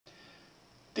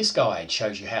This guide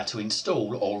shows you how to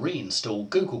install or reinstall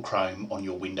Google Chrome on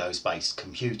your Windows-based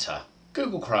computer.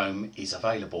 Google Chrome is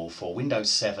available for Windows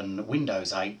 7,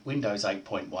 Windows 8, Windows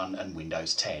 8.1 and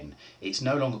Windows 10. It's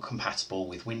no longer compatible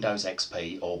with Windows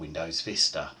XP or Windows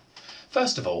Vista.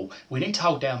 First of all, we need to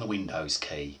hold down the Windows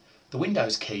key. The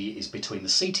Windows key is between the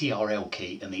CTRL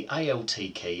key and the ALT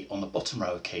key on the bottom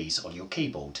row of keys on your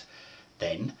keyboard.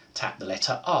 Then tap the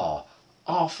letter R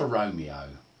for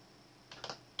Romeo.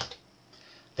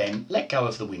 Then let go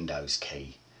of the Windows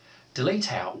key.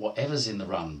 Delete out whatever's in the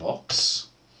run box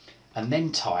and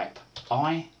then type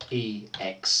IEXPLORE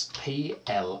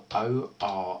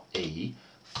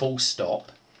full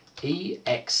stop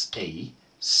EXE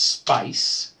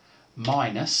space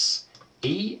minus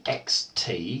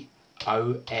EXTOFF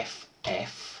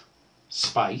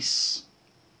space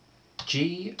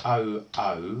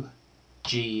GOOGLE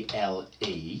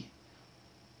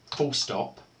full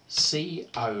stop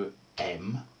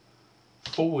COM/CHROME.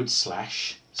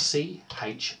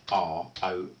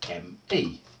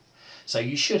 So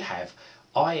you should have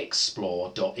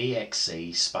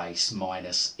iexplore.exe space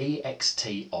minus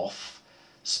extoff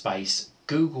space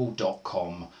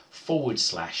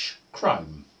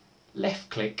google.com/Chrome. Left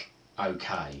click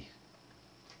OK.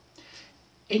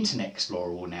 Internet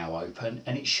Explorer will now open,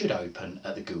 and it should open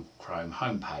at the Google Chrome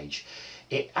homepage.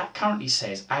 It currently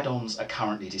says add-ons are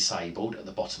currently disabled at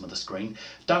the bottom of the screen.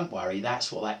 Don't worry, that's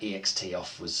what that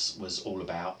extoff was all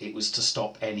about. It was to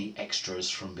stop any extras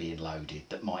from being loaded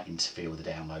that might interfere with the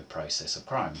download process of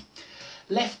Chrome.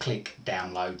 Left click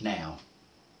Download Now.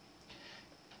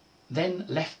 Then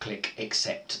left click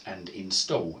Accept and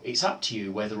Install. It's up to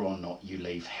you whether or not you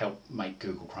leave Help Make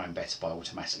Google Chrome Better by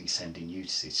automatically sending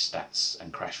usage stats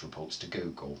and crash reports to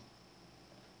Google.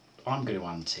 I'm going to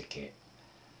untick it.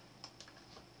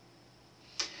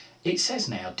 It says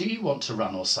now, do you want to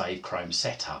run or save Chrome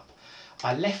setup?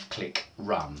 I left click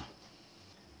Run.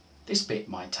 This bit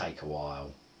might take a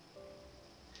while.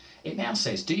 It now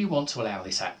says, do you want to allow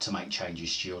this app to make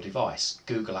changes to your device?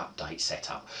 Google Update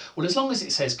Setup. Well, as long as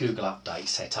it says Google Update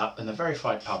Setup and the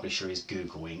verified publisher is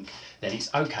Google Inc., then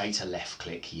it's okay to left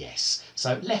click Yes.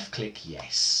 So left click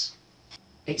Yes.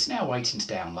 It's now waiting to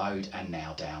download and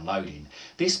now downloading.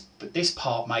 This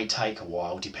part may take a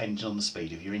while depending on the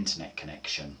speed of your internet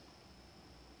connection.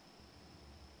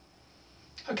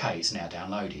 Okay, it's now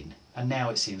downloading and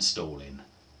now it's installing.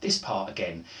 This part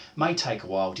again may take a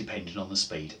while depending on the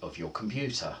speed of your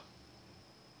computer.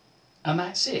 And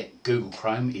that's it. Google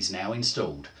Chrome is now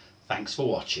installed. Thanks for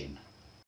watching.